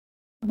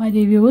my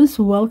dear viewers,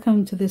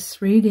 welcome to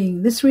this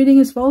reading. This reading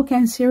is for all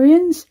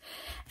Cancerians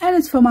and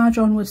it's for March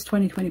onwards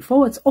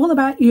 2024. It's all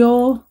about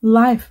your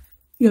life,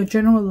 your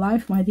general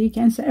life, my dear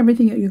Cancer,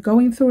 everything that you're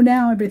going through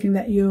now, everything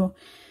that you're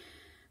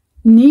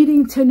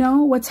needing to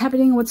know, what's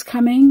happening, what's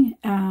coming,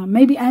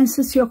 maybe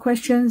answers to your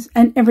questions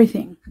and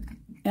everything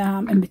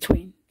in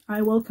between.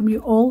 I welcome you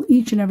all,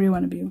 each and every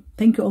one of you.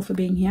 Thank you all for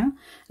being here.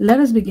 Let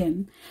us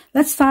begin.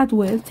 Let's start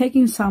with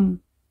taking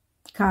some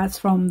cards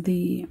from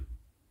the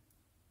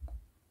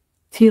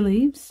tea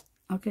leaves.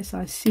 Okay, so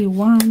I see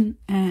 1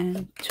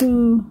 and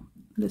 2.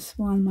 This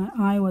one, my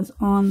eye was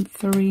on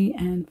 3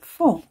 and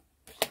 4.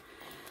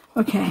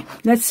 Okay,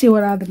 let's see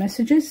what are the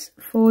messages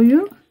for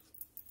you,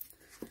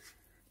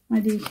 my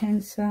dear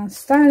Cancer.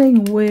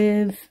 Starting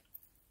with,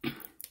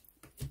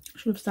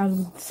 should have started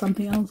with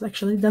something else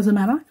actually, it doesn't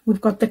matter. We've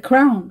got the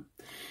Crown.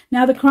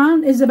 Now the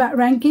Crown is about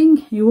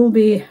ranking. You will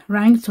be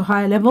ranked to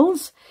higher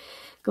levels.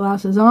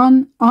 Glasses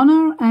on.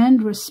 Honor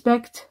and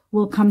respect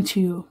will come to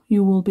you.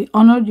 You will be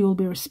honored, you will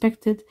be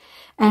respected,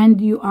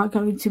 and you are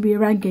going to be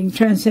ranking,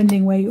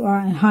 transcending where you are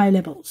in high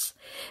levels.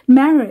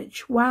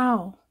 Marriage,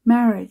 wow,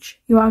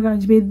 marriage. You are going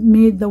to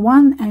meet the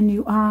one and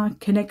you are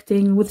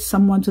connecting with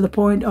someone to the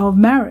point of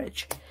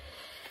marriage.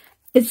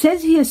 It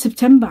says here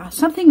September,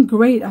 something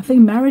great. I think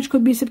marriage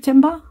could be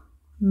September.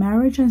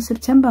 Marriage and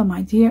September,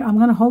 my dear. I'm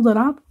going to hold it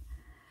up.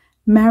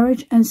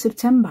 Marriage and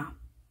September.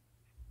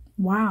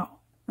 Wow,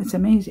 that's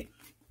amazing.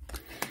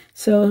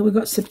 So we've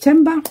got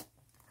September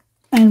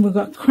and we've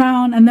got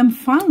Crown, and then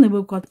finally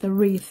we've got the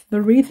wreath.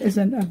 The wreath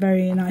isn't a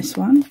very nice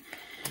one.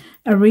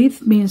 A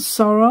wreath means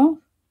sorrow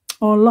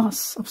or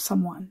loss of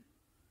someone.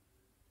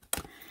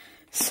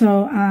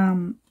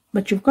 So,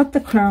 but you've got the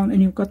Crown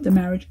and you've got the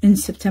marriage in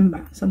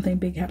September. Something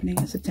big happening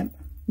in September.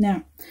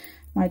 Now,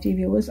 my dear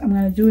viewers, I'm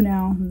going to do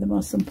now the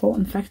most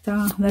important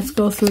factor. Let's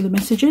go through the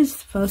messages.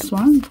 First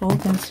one, for all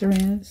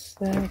Cancerians.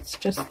 That's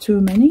just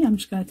too many. I'm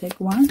just going to take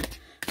one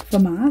for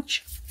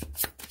March.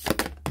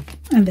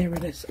 And there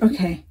it is.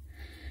 Okay.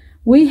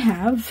 We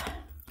have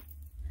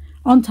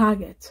on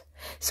target.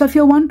 So if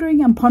you're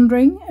wondering and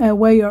pondering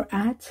where you're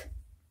at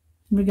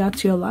in regard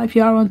to your life,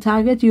 you are on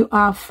target. You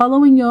are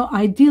following your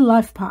ideal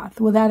life path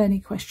without any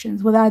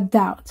questions, without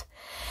doubt.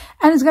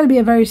 And it's going to be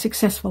a very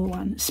successful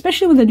one,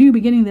 especially with the new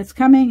beginning that's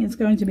coming. It's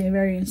going to be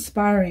very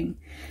inspiring.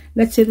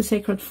 Let's say the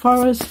Sacred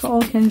Forest for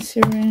all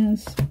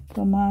Cancerians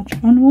for March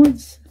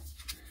onwards.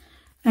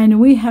 And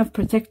we have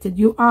protected.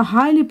 You are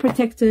highly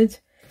protected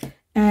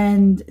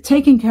and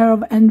taken care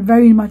of and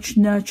very much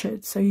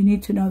nurtured. So you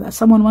need to know that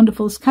someone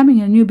wonderful is coming,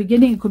 a new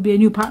beginning. It could be a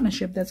new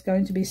partnership that's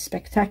going to be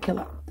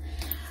spectacular.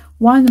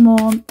 One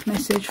more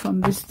message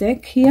from this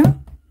deck here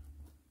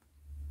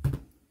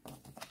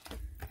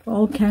for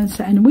all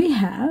Cancer, and we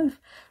have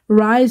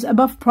rise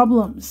above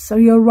problems. So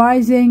you're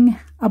rising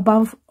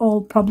above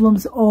all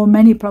problems or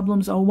many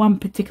problems or one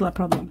particular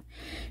problem.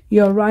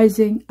 You're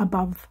rising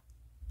above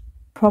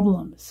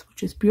problems,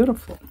 which is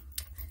beautiful.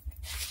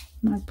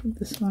 I'll put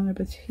this one a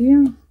bit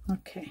here.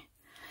 Okay.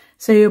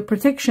 So your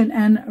protection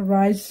and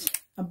rise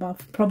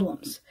above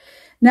problems.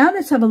 Now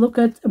let's have a look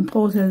at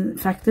important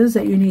factors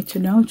that you need to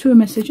know. 2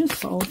 messages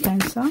for all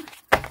Cancer.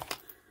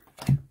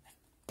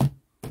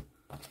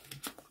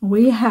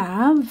 We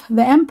have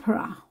the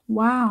Emperor.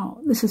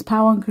 Wow. This is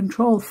power and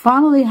control.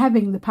 Finally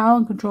having the power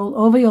and control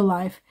over your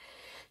life.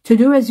 To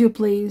do as you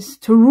please,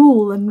 to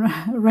rule and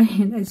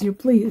reign as you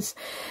please.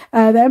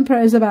 The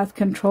Emperor is about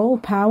control,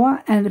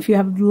 power, and if you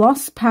have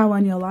lost power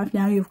in your life,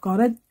 now you've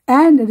got it.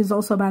 And it is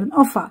also about an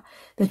offer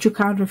that you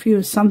can't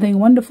refuse. Something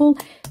wonderful,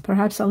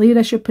 perhaps a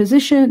leadership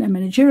position, a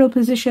managerial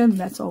position.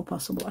 That's all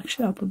possible.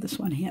 Actually, I'll put this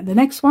one here. The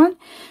next one,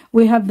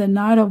 we have the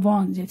Knight of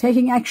Wands. You're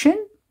taking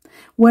action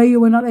where you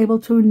were not able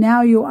to,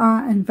 now you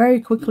are, and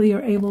very quickly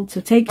you're able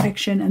to take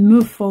action and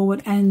move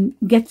forward and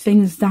get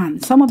things done.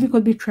 Some of you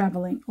could be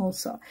traveling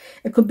also.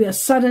 It could be a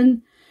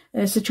sudden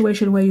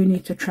situation where you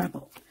need to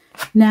travel.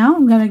 Now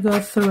I'm going to go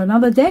through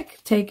another deck,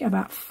 take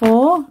about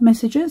 4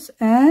 messages,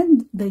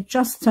 and they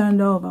just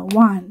turned over.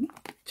 1,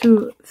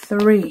 2,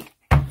 3,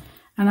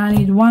 and I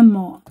need 1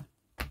 more,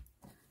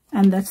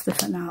 and that's the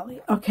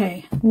finale.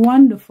 Okay,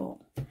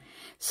 wonderful.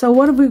 So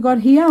what have we got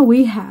here?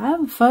 We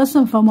have, first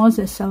and foremost,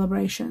 there's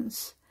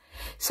celebrations.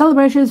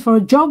 Celebrations for a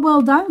job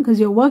well done, because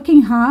you're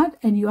working hard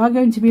and you are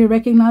going to be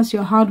recognized.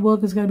 Your hard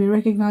work is going to be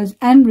recognized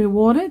and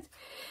rewarded.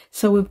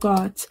 So we've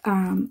got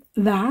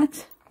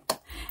that.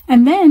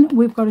 And then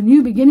we've got a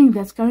new beginning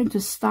that's going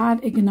to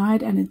start,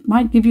 ignite, and it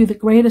might give you the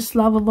greatest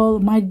love of all.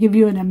 It might give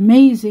you an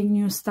amazing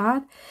new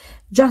start.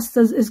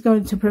 Justice is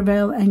going to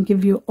prevail and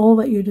give you all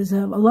that you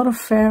deserve. A lot of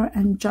fair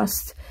and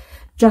justice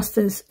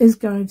is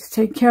going to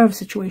take care of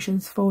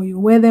situations for you.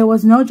 Where there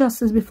was no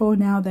justice before,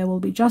 now there will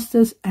be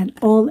justice, and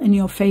all in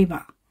your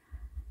favor.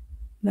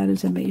 That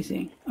is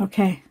amazing.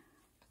 Okay.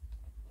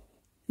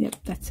 Yep,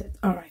 that's it.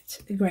 All right,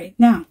 great.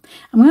 Now,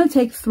 I'm going to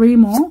take 3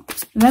 more,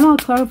 and then I'll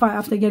clarify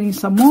after getting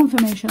some more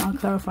information. I'll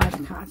clarify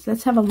the cards.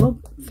 Let's have a look.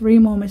 3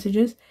 more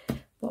messages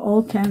for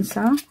all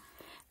Cancer.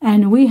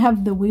 And we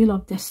have the Wheel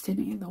of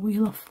Destiny, the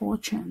Wheel of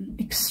Fortune.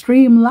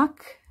 Extreme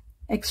luck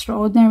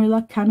extraordinary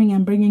luck coming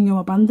and bringing you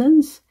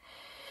abundance.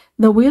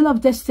 The Wheel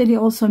of Destiny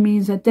also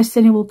means that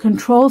destiny will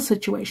control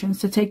situations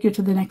to take you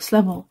to the next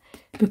level,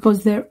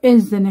 because there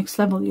is the next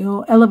level.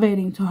 You're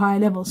elevating to high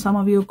levels. Some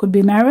of you could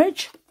be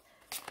marriage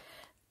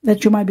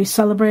that you might be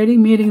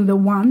celebrating, meeting the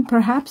one,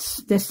 perhaps,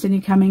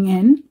 destiny coming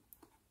in.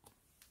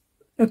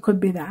 It could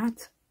be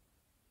that.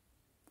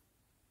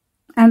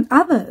 And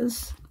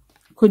others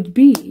could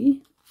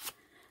be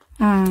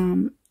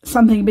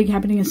something big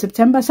happening in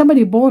September.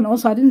 Somebody born,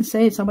 also, I didn't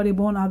say it, somebody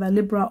born either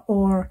Libra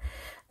or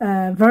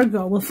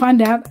Virgo. We'll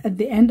find out at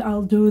the end.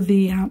 I'll do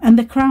the, and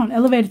the crown,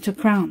 elevated to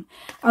crown.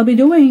 I'll be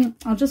doing,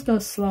 I'll just go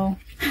slow.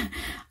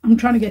 I'm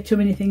trying to get too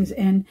many things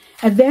in.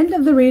 At the end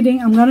of the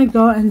reading, I'm going to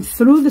go and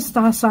through the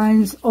star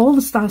signs, all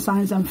the star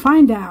signs, and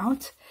find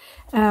out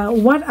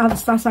what are the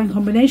star sign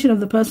combination of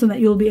the person that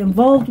you'll be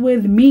involved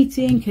with,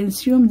 meeting,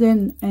 consumed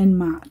in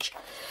March.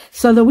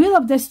 So the Wheel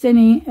of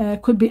Destiny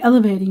could be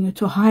elevating you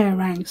to higher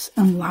ranks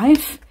in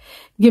life,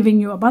 giving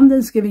you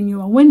abundance, giving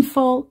you a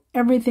windfall.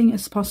 Everything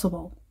is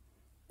possible.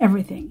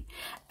 Everything.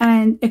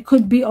 And it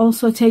could be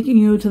also taking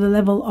you to the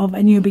level of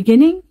a new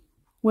beginning,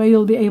 where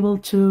you'll be able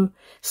to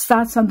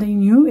start something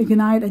new,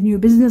 ignite a new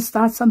business,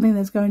 start something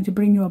that's going to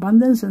bring you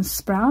abundance and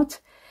sprout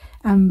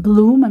and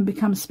bloom and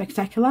become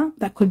spectacular.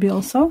 That could be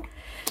also.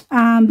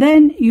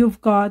 Then you've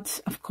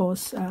got, of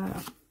course,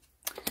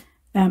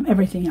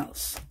 everything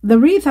else. The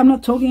wreath, I'm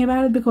not talking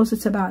about it because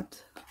it's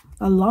about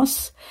a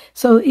loss.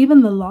 So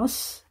even the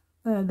loss,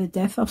 the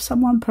death of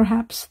someone,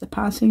 perhaps, the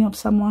passing of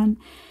someone,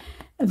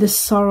 the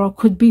sorrow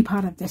could be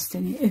part of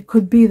destiny. It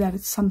could be that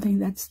it's something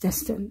that's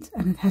destined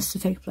and it has to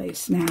take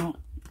place now.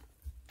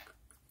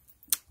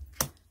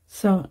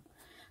 So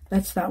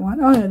that's that one.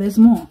 Oh, yeah, there's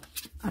more.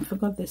 I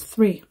forgot there's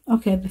 3.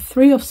 Okay, the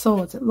 3 of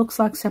Swords. It looks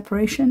like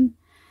separation,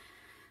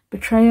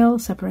 betrayal,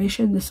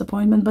 separation,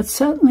 disappointment, but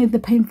certainly the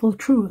painful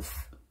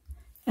truth,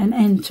 an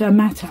end to a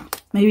matter.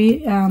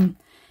 Maybe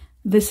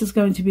this is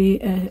going to be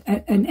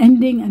an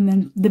ending, and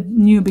then the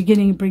new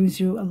beginning brings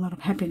you a lot of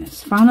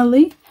happiness.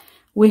 Finally,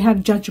 we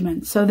have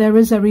Judgment. So there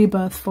is a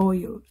rebirth for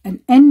you,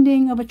 an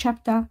ending of a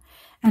chapter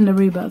and a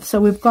rebirth. So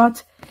we've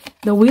got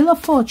the Wheel of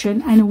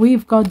Fortune and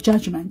we've got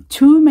Judgment.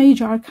 2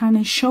 major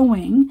arcana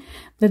showing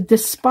that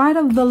despite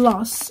of the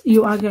loss,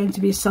 you are going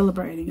to be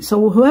celebrating.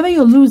 So whoever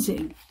you're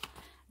losing,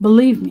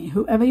 believe me,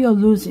 whoever you're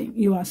losing,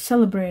 you are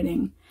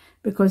celebrating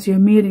because you're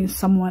meeting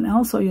someone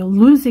else, or you're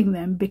losing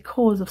them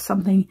because of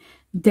something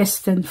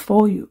destined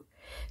for you.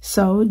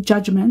 So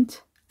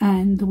Judgment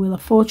and the Wheel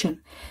of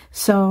Fortune.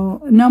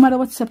 So no matter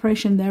what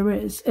separation there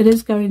is, it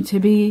is going to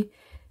be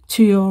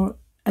to your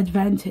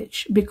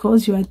advantage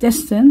because you are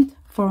destined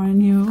for a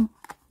new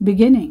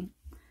beginning.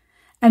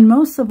 And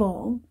most of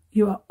all,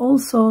 you are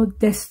also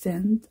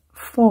destined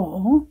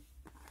for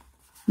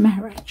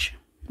marriage.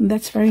 And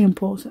that's very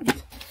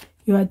important.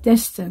 You are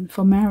destined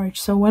for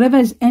marriage. So whatever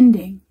is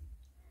ending,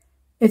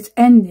 it's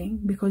ending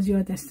because you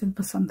are destined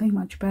for something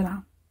much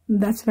better.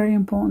 That's very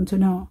important to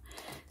know.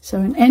 So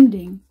an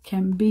ending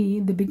can be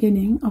the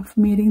beginning of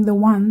meeting the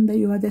one that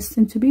you are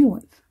destined to be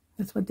with.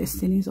 That's what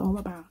destiny is all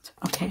about.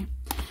 Okay.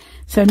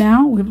 So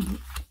now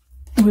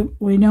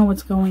we know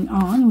what's going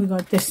on. We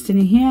got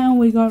destiny here.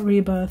 We got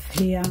rebirth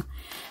here.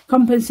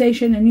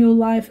 Compensation, a new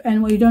life.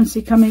 And what you don't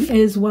see coming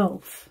is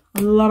wealth.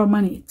 A lot of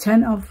money.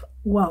 10 of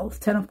wealth.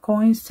 10 of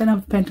coins. 10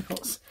 of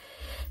pentacles.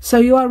 So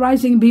you are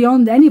rising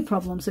beyond any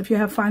problems. If you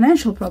have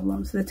financial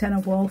problems, the 10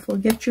 of wealth will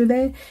get you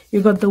there.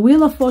 You got the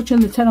Wheel of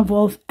Fortune, the 10 of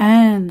wealth,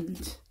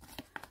 and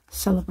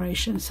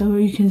celebration. So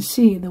you can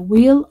see the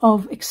Wheel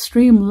of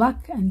extreme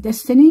luck and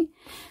destiny.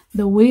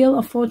 The Wheel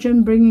of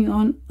Fortune bringing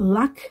on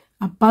luck,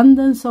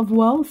 abundance of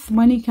wealth,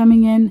 money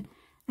coming in,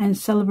 and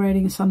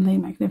celebrating something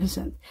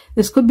magnificent.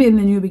 This could be in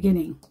the new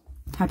beginning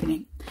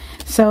happening.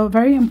 So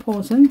very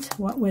important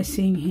what we're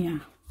seeing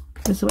here.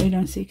 This is what you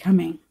don't see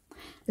coming.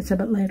 It's a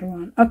bit later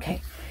on.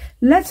 Okay,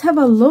 let's have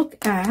a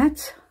look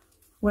at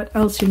what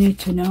else you need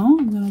to know.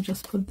 I'm going to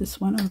just put this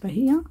one over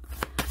here.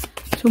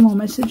 2 more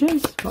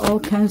messages for all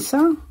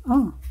Cancer.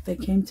 Oh, they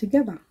came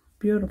together.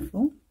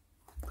 Beautiful.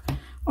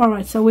 All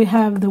right, so we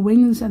have the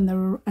wings and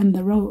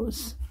the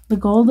rose. The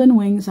golden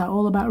wings are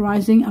all about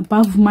rising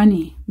above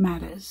money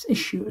matters,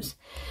 issues.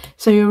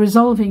 So you're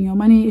resolving, your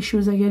money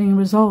issues are getting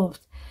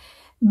resolved.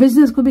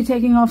 Business could be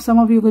taking off. Some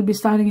of you could be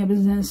starting a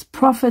business.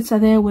 Profits are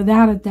there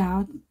without a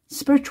doubt.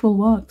 Spiritual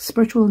work,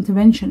 spiritual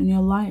intervention in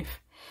your life.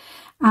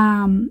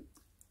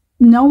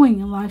 Knowing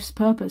your life's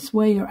purpose,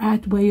 where you're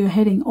at, where you're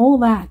heading, all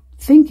that.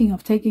 Thinking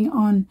of taking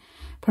on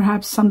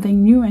perhaps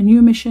something new, a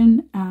new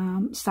mission,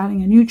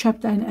 starting a new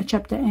chapter, and a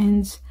chapter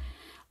ends.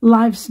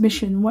 Life's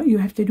mission, what you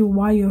have to do,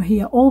 why you're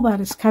here. All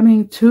that is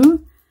coming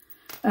to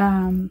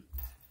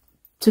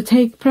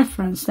take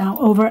preference now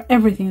over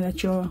everything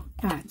that you're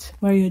at,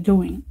 where you're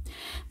doing.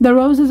 The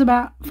rose is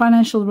about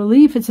financial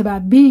relief. It's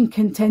about being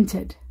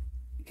contented.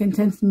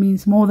 Content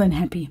means more than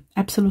happy.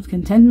 Absolute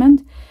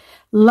contentment.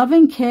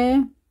 Loving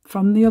care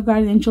from your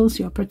guardian angels.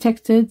 You're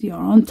protected. You're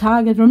on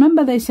target.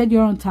 Remember they said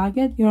you're on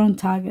target? You're on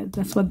target.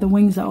 That's what the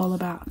wings are all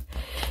about.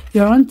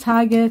 You're on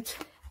target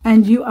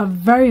and you are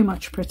very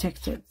much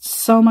protected.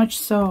 So much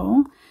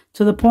so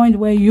to the point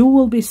where you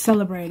will be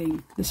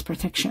celebrating this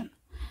protection.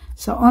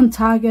 So on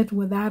target,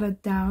 without a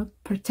doubt,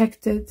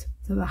 protected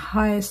to the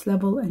highest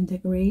level and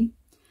degree.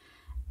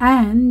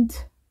 And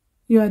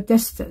you are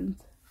destined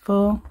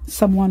for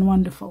someone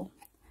wonderful,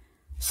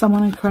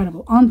 someone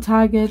incredible, on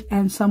target.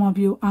 And some of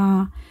you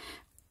are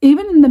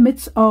even in the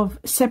midst of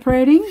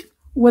separating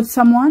with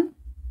someone,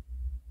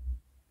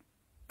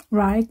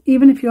 right?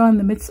 Even if you're in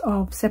the midst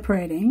of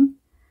separating,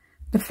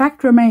 the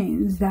fact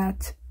remains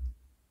that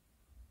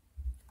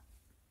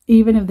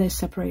even if there's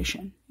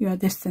separation, you are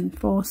destined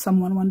for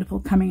someone wonderful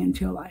coming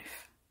into your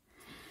life.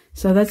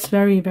 So that's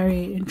very,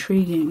 very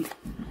intriguing.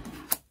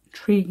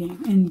 Intriguing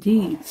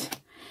indeed.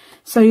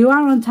 So you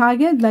are on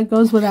target. That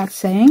goes without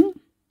saying.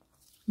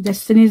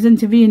 Destiny is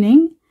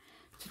intervening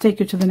to take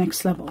you to the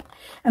next level.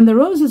 And the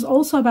rose is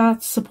also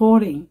about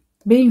supporting,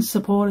 being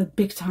supported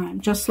big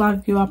time. Just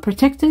like you are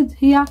protected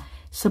here,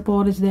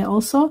 support is there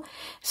also.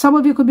 Some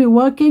of you could be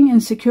working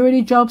in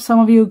security jobs. Some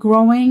of you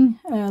growing,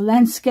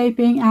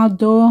 landscaping,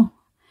 outdoor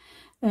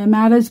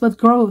matters. But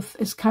growth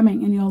is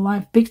coming in your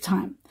life big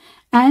time.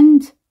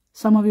 And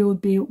some of you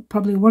would be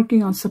probably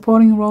working on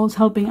supporting roles,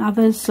 helping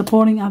others,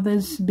 supporting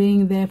others,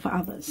 being there for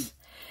others.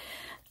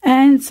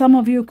 And some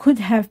of you could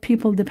have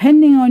people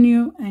depending on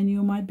you, and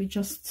you might be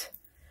just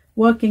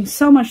working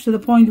so much to the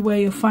point where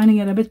you're finding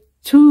it a bit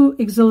too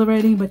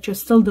exhilarating, but you're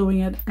still doing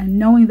it, and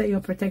knowing that you're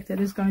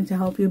protected is going to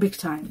help you big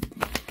time.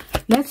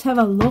 Let's have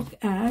a look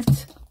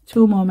at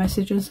 2 more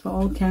messages for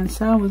all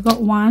Cancer. We've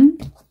got 1.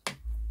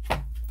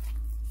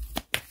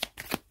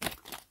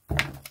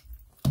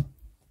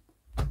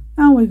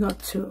 And we got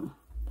 2.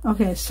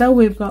 Okay, so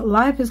we've got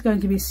life is going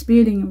to be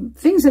speeding.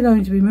 Things are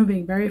going to be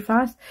moving very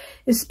fast,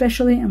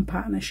 especially in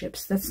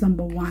partnerships. That's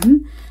number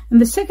 1. And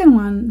the second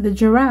one, the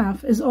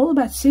giraffe, is all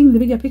about seeing the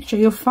bigger picture.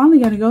 You're finally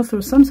going to go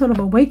through some sort of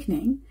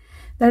awakening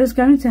that is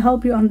going to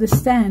help you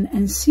understand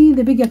and see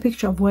the bigger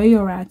picture of where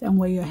you're at and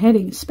where you're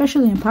heading,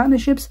 especially in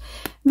partnerships.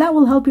 That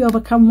will help you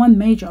overcome one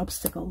major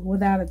obstacle,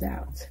 without a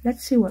doubt.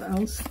 Let's see what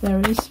else there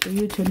is for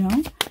you to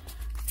know.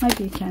 Might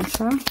be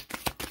Cancer.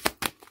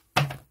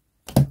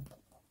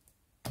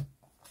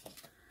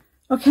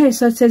 Okay,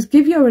 so it says,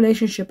 give your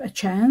relationship a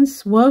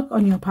chance. Work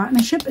on your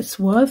partnership. It's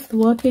worth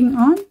working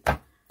on.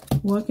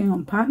 Working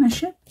on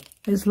partnership.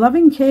 There's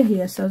loving care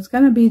here, so it's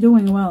going to be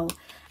doing well.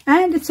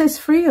 And it says,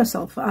 free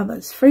yourself for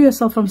others. Free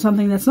yourself from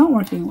something that's not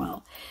working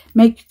well.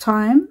 Make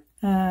time.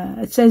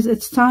 It says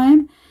it's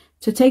time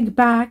to take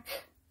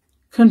back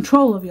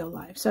control of your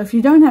life. So if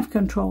you don't have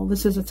control,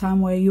 this is a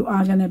time where you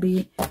are going to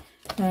be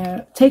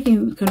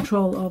taking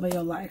control over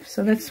your life.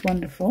 So that's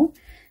wonderful.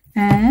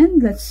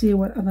 And let's see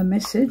what other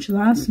message,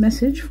 last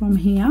message from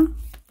here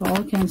for all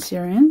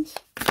Cancerians.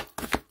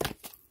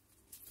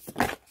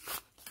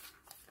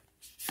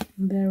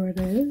 There it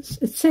is.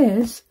 It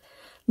says,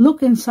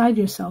 look inside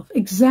yourself.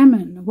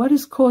 Examine what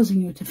is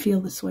causing you to feel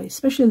this way,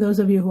 especially those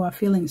of you who are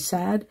feeling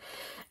sad,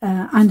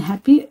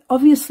 unhappy.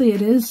 Obviously,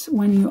 it is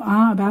when you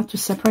are about to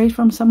separate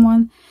from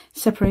someone.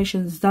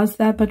 Separations does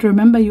that. But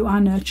remember, you are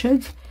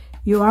nurtured.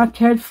 You are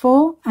cared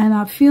for, and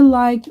I feel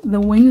like the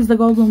wings, the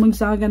golden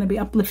wings, are going to be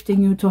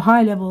uplifting you to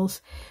high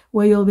levels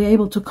where you'll be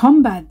able to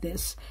combat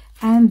this,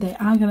 and they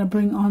are going to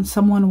bring on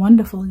someone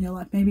wonderful in your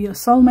life. Maybe your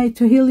soulmate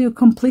to heal you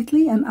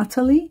completely and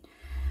utterly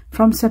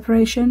from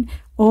separation,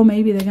 or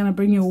maybe they're going to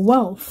bring you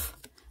wealth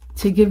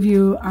to give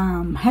you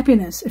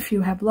happiness if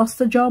you have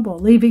lost a job or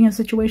leaving a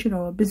situation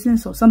or a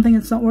business or something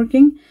that's not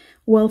working.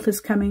 Wealth is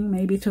coming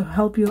maybe to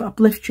help you,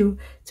 uplift you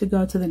to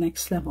go to the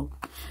next level.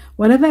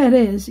 Whatever it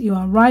is, you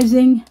are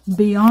rising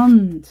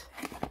beyond.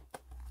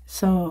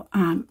 So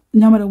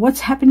no matter what's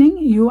happening,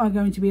 you are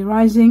going to be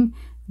rising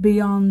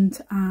beyond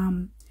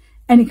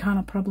any kind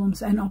of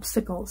problems and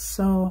obstacles.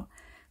 So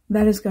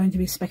that is going to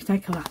be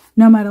spectacular.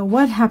 No matter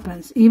what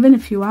happens, even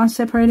if you are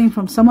separating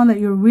from someone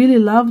that you really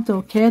loved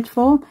or cared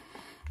for,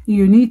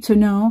 you need to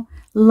know,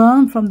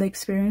 learn from the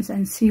experience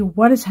and see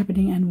what is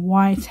happening and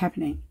why it's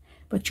happening.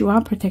 But you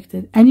are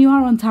protected and you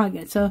are on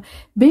target. So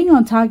being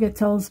on target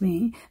tells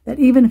me that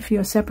even if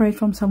you're separate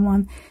from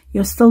someone,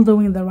 you're still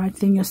doing the right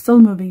thing. You're still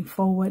moving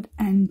forward.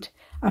 And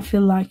I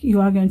feel like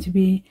you are going to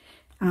be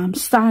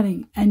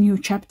starting a new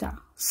chapter.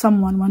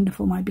 Someone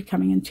wonderful might be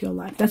coming into your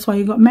life. That's why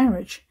you got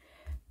marriage.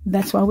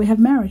 That's why we have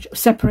marriage,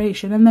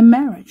 separation, and then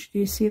marriage. Do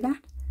you see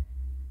that?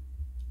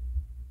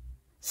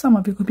 Some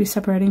of you could be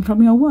separating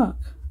from your work.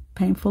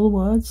 Painful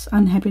words,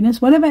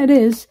 unhappiness, whatever it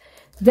is,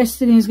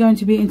 destiny is going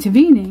to be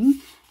intervening.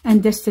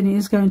 And destiny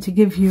is going to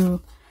give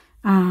you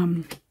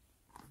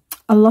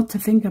a lot to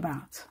think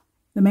about.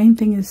 The main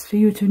thing is for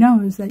you to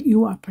know is that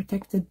you are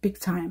protected big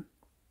time.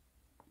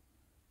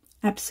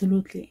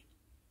 Absolutely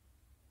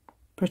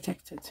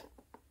protected.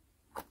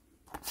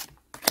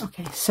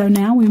 Okay, so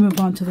now we move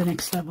on to the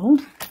next level.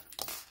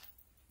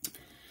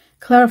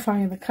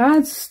 Clarifying the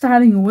cards,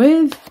 starting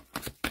with,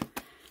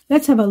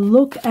 let's have a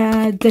look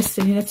at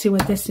destiny. Let's see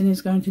what destiny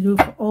is going to do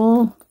for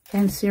all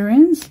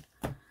Cancerians.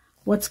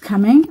 What's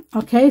coming.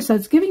 Okay, so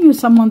it's giving you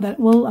someone that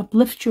will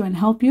uplift you and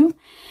help you,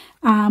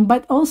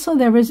 but also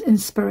there is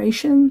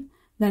inspiration,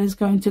 that is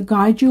going to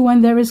guide you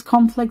when there is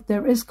conflict.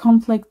 There is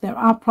conflict, there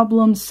are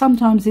problems.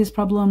 Sometimes these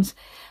problems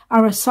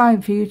are a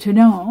sign for you to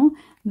know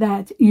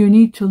that you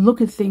need to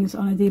look at things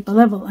on a deeper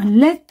level and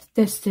let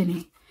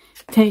destiny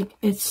take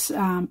its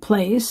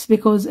place,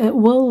 because it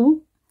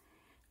will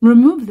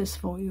remove this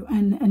for you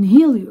and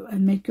heal you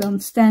and make you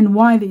understand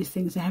why these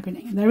things are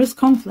happening. There is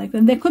conflict,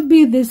 and there could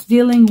be this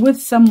dealing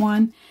with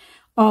someone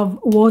of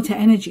water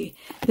energy.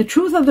 The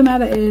truth of the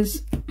matter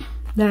is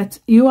that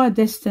you are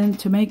destined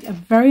to make a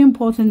very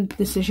important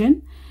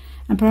decision,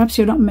 and perhaps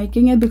you're not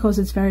making it because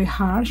it's a very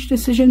harsh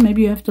decision.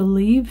 Maybe you have to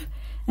leave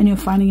and you're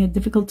finding it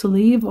difficult to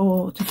leave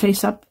or to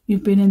face up.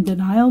 You've been in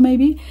denial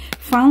maybe.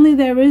 Finally,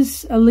 there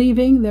is a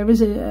leaving. There is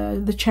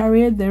the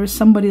Chariot. There is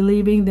somebody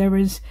leaving. There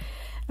is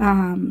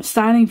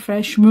starting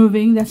fresh,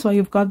 moving. That's why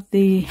you've got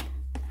the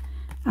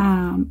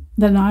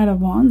Knight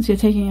of Wands. You're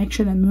taking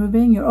action and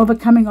moving. You're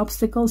overcoming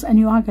obstacles, and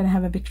you are going to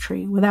have a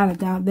victory. Without a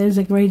doubt, there's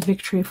a great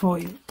victory for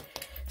you.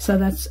 So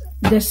that's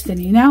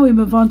destiny. Now we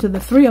move on to the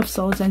Three of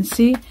Swords and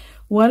see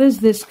what is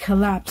this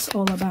collapse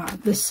all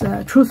about. This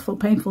truthful,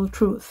 painful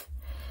truth.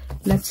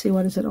 Let's see,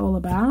 what is it all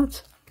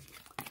about?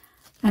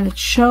 And it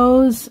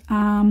shows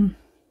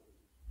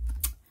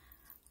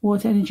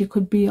water energy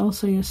could be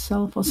also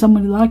yourself or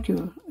somebody like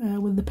you.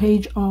 With the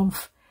Page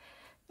of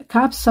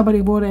Cups, somebody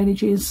water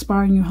energy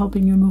inspiring you,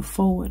 helping you move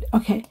forward.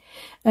 Okay,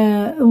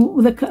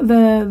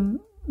 the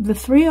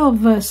Three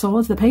of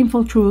Swords, the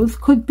painful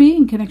truth, could be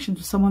in connection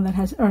to someone that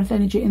has earth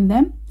energy in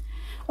them,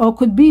 or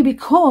could be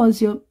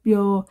because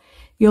you're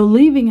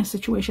leaving a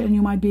situation, and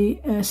you might be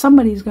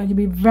somebody is going to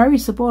be very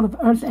supportive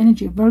of earth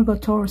energy, Virgo,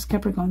 Taurus,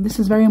 Capricorn. This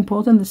is very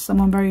important. This is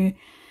someone very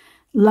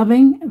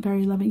loving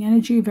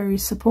energy, very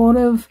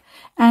supportive,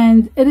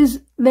 and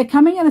they're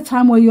coming at a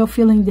time where you're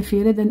feeling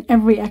defeated and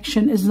every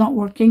action is not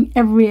working,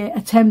 every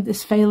attempt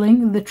is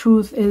failing. The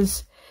truth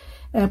is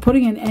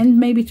putting an end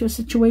maybe to a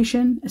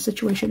situation. A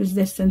situation is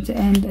destined to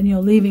end, and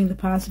you're leaving the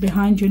past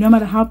behind you. No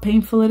matter how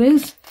painful it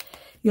is,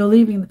 you're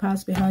leaving the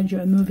past behind you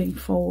and moving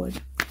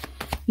forward.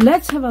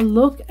 Let's have a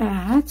look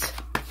at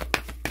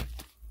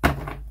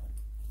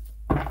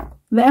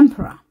the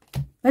Emperor.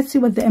 Let's see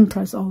what the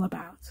Emperor is all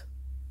about.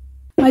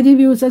 My dear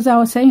viewers, as I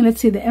was saying, let's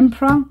see the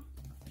Emperor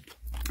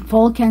for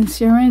all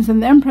Cancerians.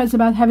 And the Emperor is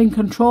about having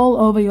control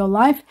over your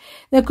life.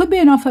 There could be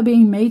an offer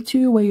being made to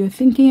you where you're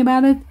thinking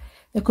about it.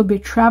 There could be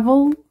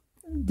travel,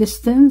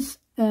 distance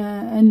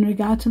in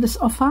regard to this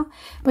offer.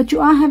 But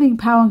you are having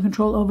power and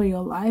control over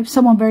your life.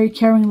 Someone very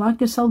caring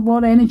like yourself,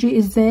 water energy,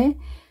 is there,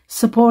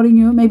 supporting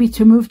you, maybe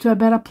to move to a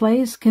better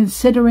place,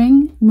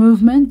 considering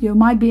movement. You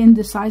might be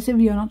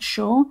indecisive, you're not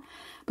sure,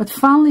 but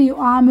finally you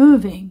are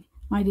moving,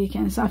 my dear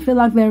Cancer. I feel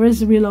like there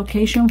is a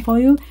relocation for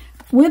you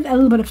with a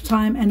little bit of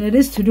time, and it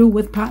is to do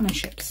with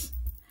partnerships.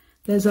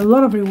 There's a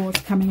lot of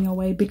rewards coming your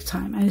way, big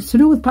time, and it's to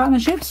do with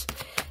partnerships.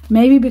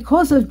 Maybe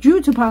because of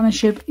due to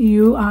partnership,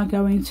 you are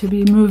going to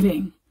be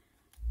moving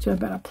to a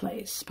better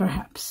place,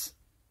 perhaps.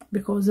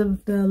 Because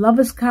of the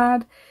Lovers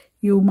card,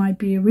 you might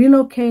be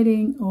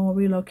relocating or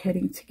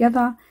relocating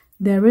together.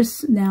 There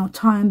is now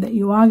time that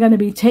you are going to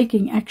be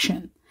taking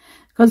action,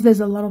 because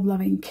there's a lot of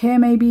loving care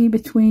maybe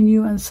between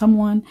you and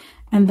someone,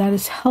 and that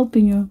is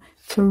helping you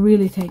to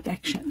really take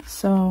action.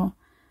 So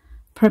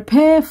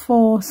prepare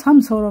for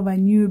some sort of a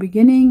new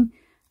beginning,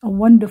 a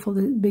wonderful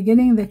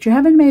beginning that you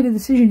haven't made a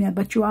decision yet,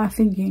 but you are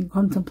thinking,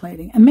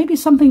 contemplating, and maybe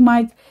something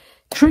might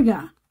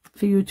trigger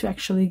for you to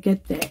actually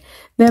get there.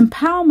 The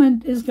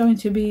empowerment is going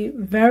to be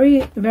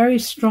very, very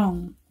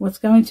strong. What's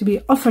going to be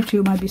offered to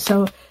you might be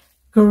so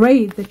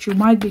great that you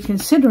might be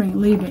considering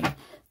leaving.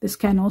 This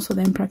can also,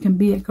 the Emperor can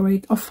be a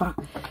great offer.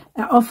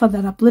 An offer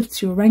that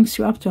uplifts you, ranks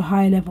you up to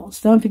high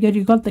levels. Don't forget,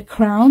 you got the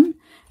Crown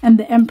and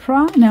the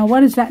Emperor. Now,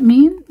 what does that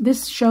mean?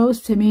 This shows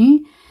to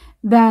me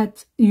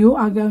that you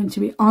are going to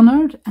be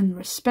honored and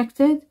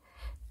respected,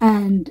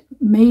 and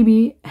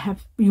maybe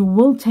you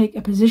will take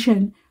a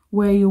position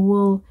where you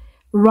will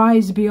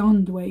rise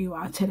beyond where you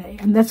are today.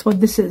 And that's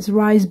what this is,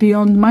 rise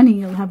beyond money.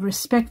 You'll have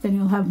respect, and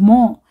you'll have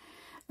more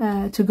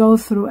to go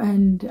through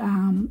and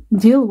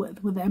deal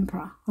with the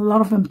Emperor. A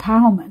lot of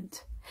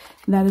empowerment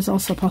that is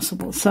also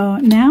possible. So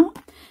now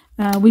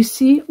we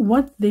see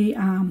what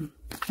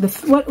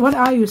what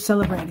are you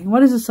celebrating?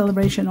 What is the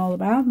celebration all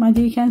about, my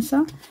dear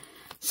Cancer?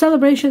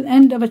 Celebration,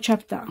 end of a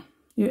chapter.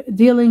 You're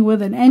dealing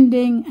with an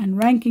ending and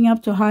ranking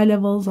up to high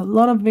levels, a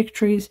lot of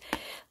victories,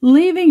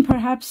 leaving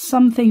perhaps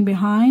something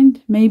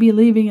behind, maybe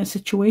leaving a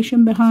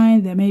situation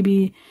behind. There may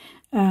be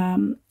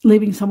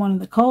leaving someone in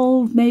the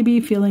cold, maybe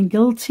feeling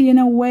guilty in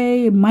a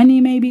way,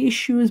 money maybe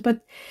issues,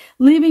 but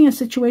leaving a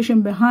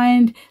situation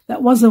behind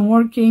that wasn't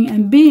working,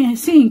 and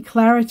seeing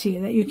clarity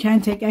that you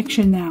can take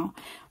action now,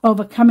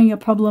 overcoming a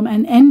problem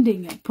and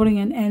ending it, putting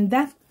an end.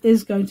 That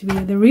is going to be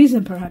the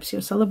reason perhaps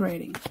you're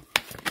celebrating.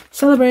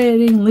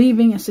 Celebrating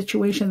leaving a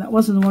situation that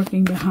wasn't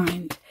working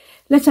behind.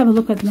 Let's have a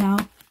look at now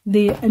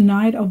the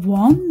Knight of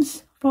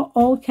Wands for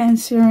all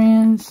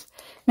Cancerians.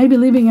 Maybe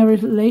leaving a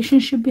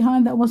relationship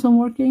behind that wasn't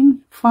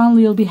working.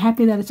 Finally, you'll be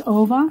happy that it's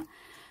over.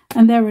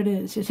 And there it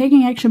is. You're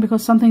taking action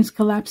because something's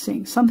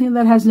collapsing. Something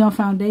that has no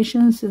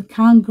foundations. It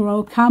can't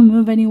grow, can't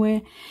move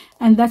anywhere.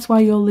 And that's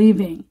why you're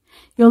leaving.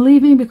 You're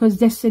leaving because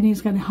destiny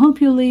is going to help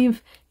you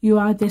leave. You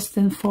are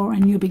destined for a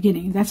new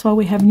beginning. That's why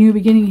we have new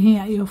beginning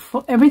here.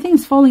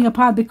 Everything's falling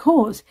apart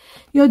because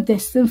you're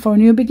destined for a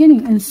new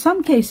beginning. In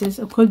some cases,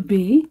 it could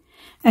be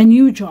a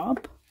new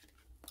job,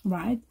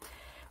 right?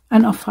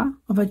 An offer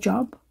of a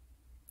job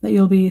that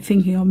you'll be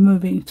thinking of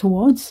moving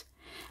towards.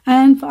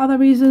 And for other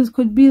reasons,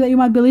 could be that you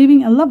might be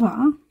leaving a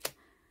lover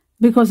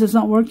because it's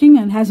not working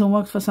and hasn't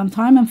worked for some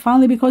time. And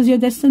finally, because you're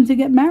destined to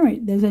get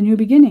married. There's a new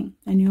beginning,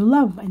 a new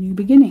love, a new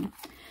beginning.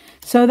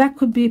 So that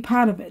could be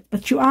part of it.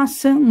 But you are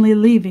certainly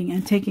leaving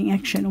and taking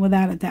action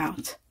without a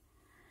doubt.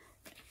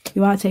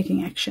 You are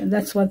taking action.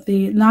 That's what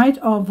the Knight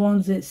of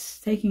Wands is,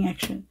 taking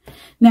action.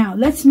 Now,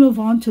 let's move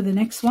on to the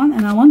next one.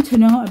 And I want to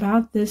know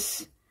about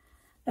this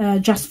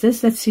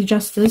justice. Let's see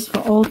justice for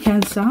all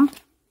Cancer.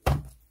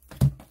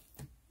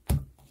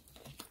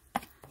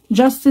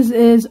 Justice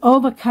is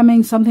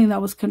overcoming something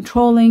that was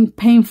controlling,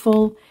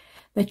 painful,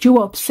 that you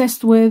were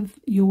obsessed with.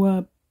 You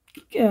were,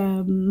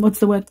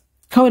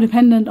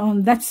 codependent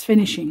on. That's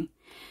finishing.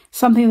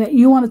 Something that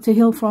you wanted to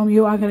heal from,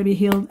 you are going to be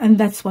healed. And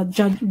that's what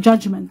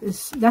judgment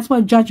is. That's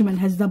what judgment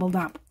has doubled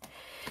up.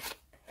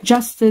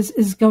 Justice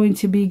is going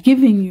to be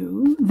giving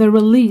you the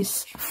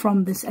release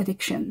from this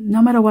addiction.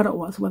 No matter what it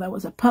was, whether it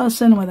was a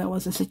person, whether it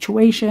was a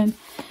situation,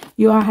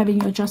 you are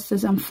having your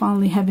justice and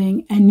finally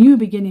having a new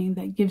beginning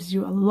that gives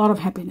you a lot of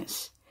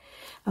happiness.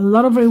 A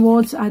lot of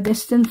rewards are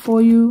destined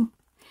for you.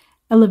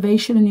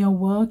 Elevation in your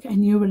work, a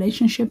new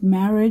relationship,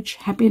 marriage,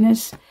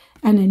 happiness,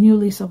 and a new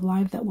lease of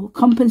life that will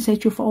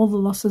compensate you for all the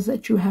losses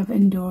that you have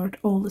endured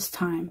all this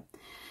time.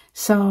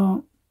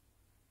 So,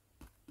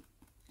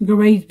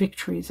 great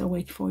victories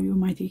await for you,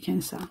 mighty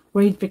Cancer.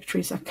 Great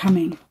victories are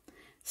coming.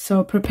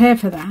 So, prepare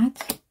for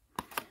that.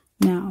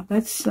 Now,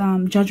 that's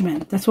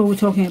judgment. That's what we're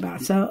talking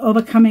about. So,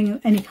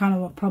 overcoming any kind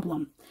of a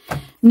problem.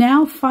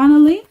 Now,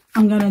 finally,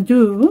 I'm going to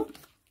do...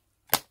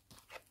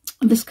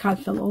 This card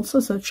fell also,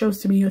 so it shows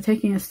to me you're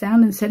taking a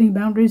stand and setting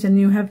boundaries, and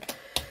you have...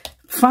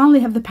 finally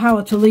have the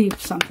power to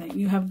leave something.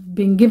 You have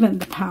been given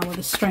the power,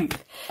 the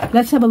strength.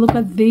 Let's have a look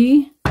at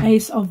the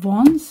Ace of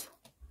Wands.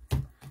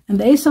 And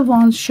the Ace of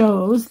Wands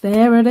shows,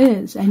 there it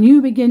is, a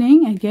new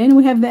beginning. Again,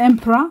 we have the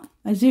Emperor.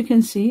 As you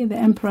can see, the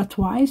Emperor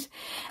twice.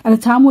 At a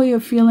time where you're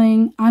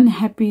feeling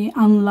unhappy,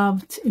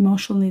 unloved,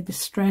 emotionally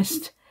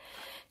distressed,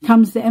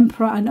 comes the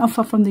Emperor, an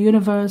offer from the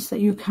universe that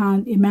you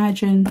can't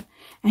imagine.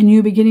 A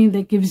new beginning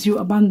that gives you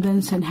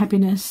abundance and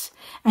happiness.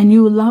 A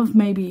new love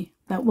maybe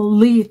that will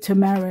lead to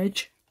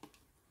marriage.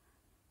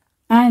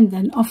 And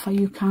an offer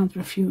you can't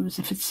refuse.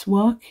 If it's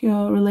work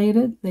you're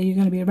related, that you're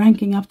going to be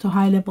ranking up to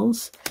high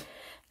levels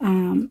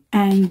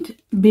and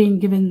being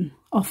given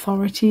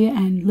authority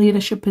and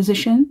leadership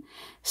position.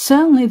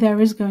 Certainly there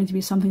is going to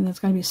be something that's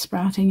going to be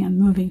sprouting and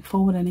moving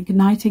forward and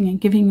igniting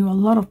and giving you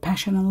a lot of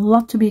passion and a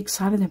lot to be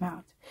excited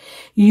about.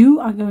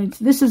 You are going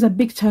to, this is a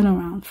big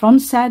turnaround from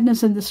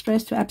sadness and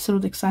distress to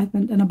absolute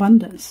excitement and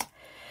abundance.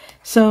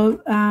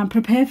 So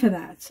prepare for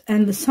that.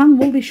 And the sun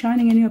will be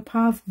shining in your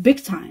path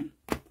big time.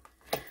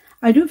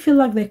 I do feel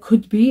like there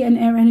could be an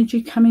air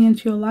energy coming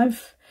into your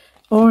life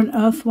or an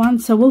earth one.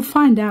 So we'll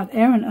find out,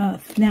 air and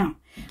earth. Now,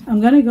 I'm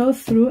going to go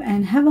through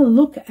and have a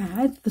look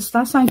at the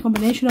star sign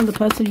combination of the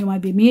person you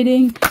might be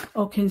meeting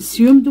or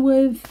consumed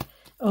with,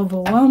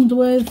 overwhelmed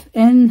with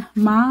in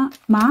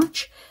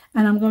March.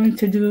 And I'm going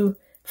to do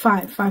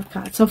five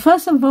cards. So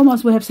first and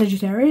foremost, we have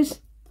Sagittarius,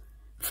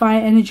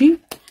 fire energy.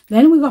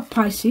 Then we got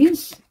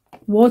Pisces,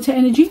 water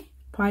energy,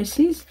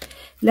 Pisces.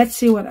 Let's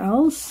see what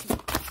else.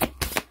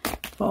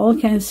 For all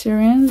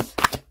Cancerians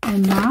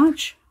in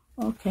March.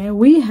 Okay,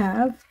 we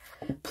have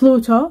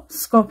Pluto,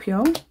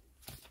 Scorpio.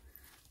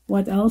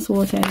 What else?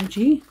 Water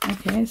energy.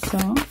 Okay,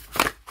 so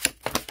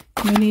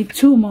we need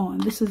two more.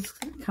 And this is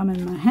come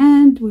in my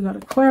hand. We got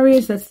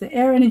Aquarius. That's the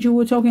air energy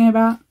we're talking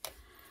about.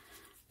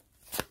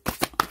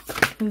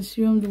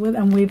 Consumed with.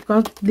 And we've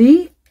got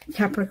the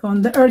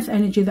Capricorn, the earth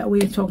energy that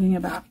we're talking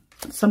about.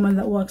 Someone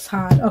that works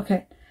hard.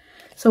 Okay,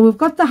 so we've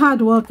got the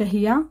hard worker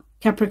here,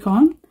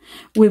 Capricorn.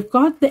 We've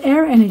got the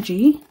air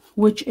energy,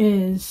 which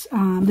is,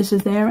 this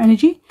is the air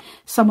energy.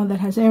 Someone that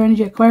has air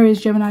energy,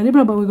 Aquarius, Gemini,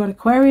 Libra, but we've got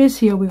Aquarius.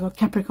 Here we've got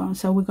Capricorn.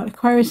 So we've got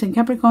Aquarius and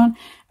Capricorn.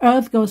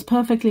 Earth goes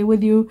perfectly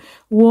with you.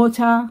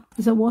 Water,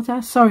 is it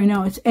water? Sorry,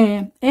 no, it's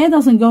air. Air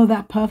doesn't go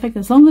that perfect.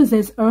 As long as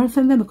there's earth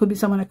in them, it could be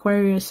someone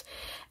Aquarius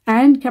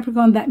and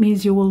Capricorn. That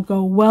means you will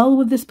go well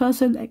with this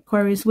person.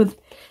 Aquarius with,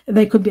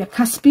 they could be a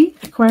cuspy,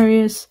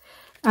 Aquarius,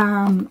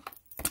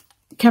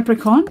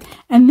 Capricorn.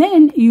 And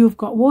then you've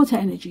got water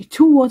energy,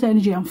 two water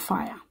energy and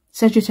fire.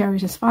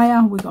 Sagittarius is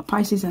fire. We've got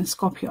Pisces and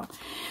Scorpio.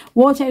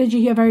 Water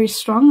energy here very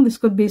strong. This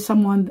could be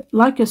someone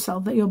like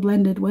yourself that you're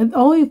blended with,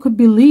 or you could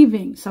be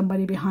leaving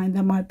somebody behind.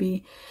 That might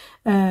be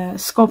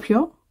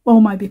Scorpio,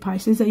 or might be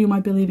Pisces that you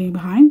might be leaving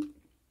behind.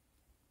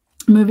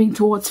 Moving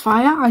towards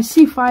fire. I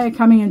see fire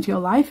coming into your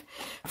life.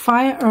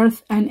 Fire,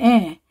 earth, and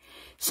air.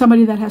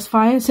 Somebody that has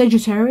fire,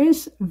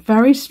 Sagittarius,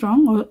 very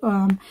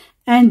strong,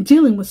 and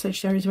dealing with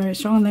Sagittarius very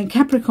strong. And then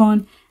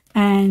Capricorn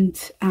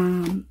and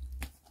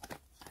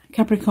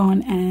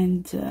Capricorn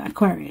and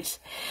Aquarius.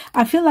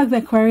 I feel like the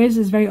Aquarius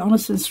is very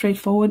honest and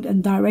straightforward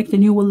and direct,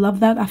 and you will love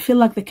that. I feel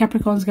like the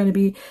Capricorn is going to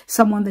be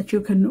someone that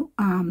you can,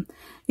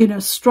 you know,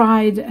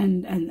 stride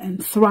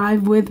and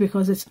thrive with,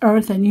 because it's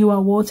earth and you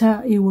are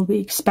water. You will be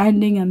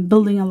expanding and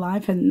building a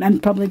life,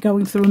 and probably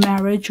going through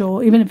marriage,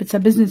 or even if it's a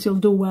business, you'll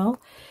do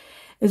well.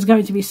 It's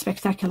going to be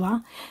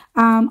spectacular.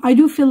 I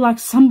do feel like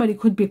somebody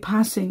could be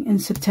passing in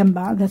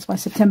September. That's why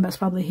September is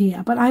probably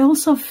here. But I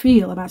also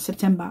feel about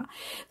September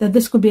that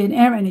this could be an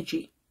air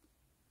energy,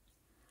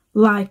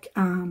 like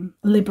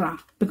Libra,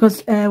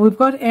 because we've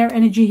got air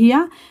energy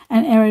here,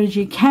 and air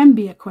energy can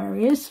be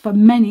Aquarius for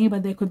many,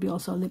 but there could be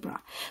also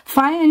Libra.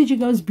 Fire energy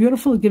goes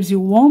beautiful. It gives you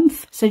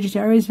warmth.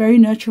 Sagittarius, very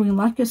nurturing,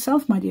 like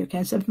yourself, my dear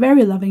Cancer.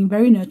 Very loving,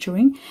 very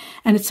nurturing.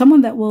 And it's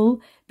someone that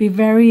will be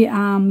very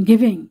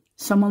giving.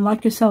 Someone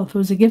like yourself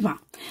who's a giver.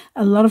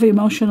 A lot of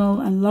emotional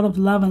and a lot of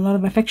love and a lot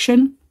of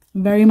affection.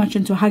 Very much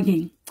into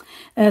hugging.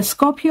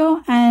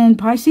 Scorpio and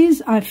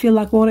Pisces, I feel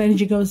like water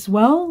energy goes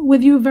well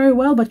with you, very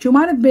well. But you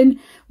might have been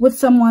with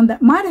someone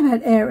that might have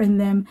had air in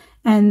them,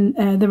 and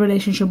the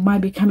relationship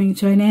might be coming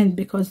to an end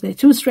because they're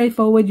too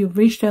straightforward. You've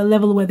reached a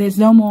level where there's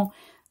no more,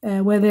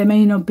 where there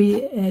may not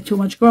be too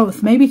much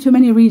growth. Maybe too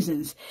many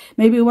reasons.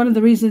 Maybe one of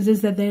the reasons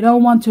is that they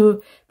don't want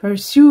to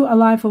pursue a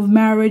life of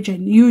marriage,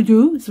 and you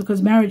do. It's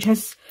because marriage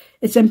has...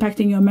 it's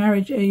impacting your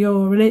marriage,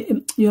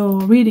 your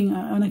reading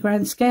on a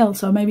grand scale.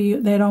 So maybe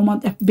they don't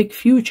want a big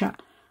future,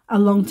 a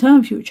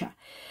long-term future.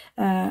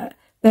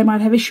 They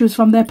might have issues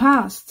from their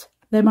past.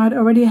 They might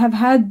already have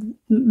had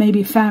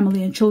maybe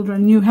family and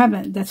children. You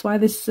haven't. That's why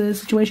this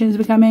situation is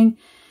becoming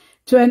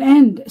to an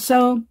end.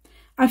 So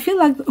I feel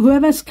like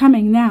whoever's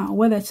coming now,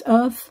 whether it's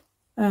earth,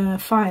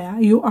 fire,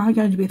 you are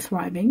going to be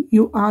thriving.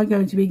 You are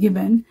going to be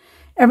given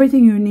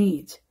everything you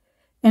need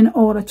in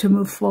order to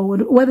move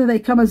forward, whether they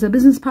come as a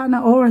business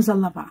partner or as a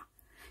lover.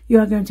 You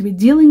are going to be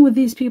dealing with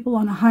these people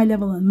on a high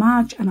level in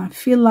March, and I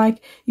feel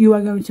like you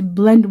are going to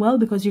blend well,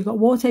 because you got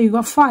water, you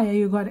got fire,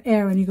 you got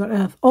air, and you got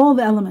earth, all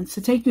the elements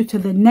to take you to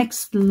the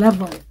next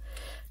level.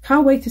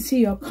 Can't wait to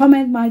see your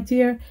comment, my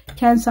dear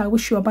Cancer. I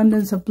wish you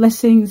abundance of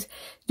blessings.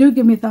 Do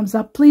give me a thumbs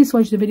up. Please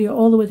watch the video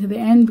all the way to the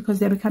end, because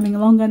they're becoming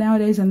longer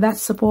nowadays, and that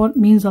support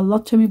means a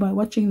lot to me by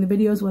watching the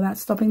videos without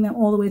stopping them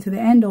all the way to the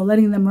end or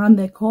letting them run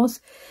their course.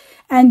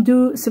 And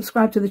do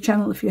subscribe to the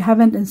channel if you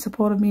haven't, and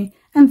support me,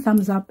 and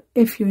thumbs up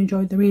if you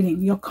enjoyed the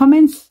reading. Your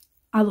comments,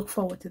 I look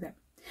forward to them.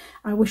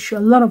 I wish you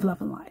a lot of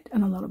love and light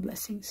and a lot of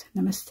blessings.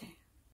 Namaste.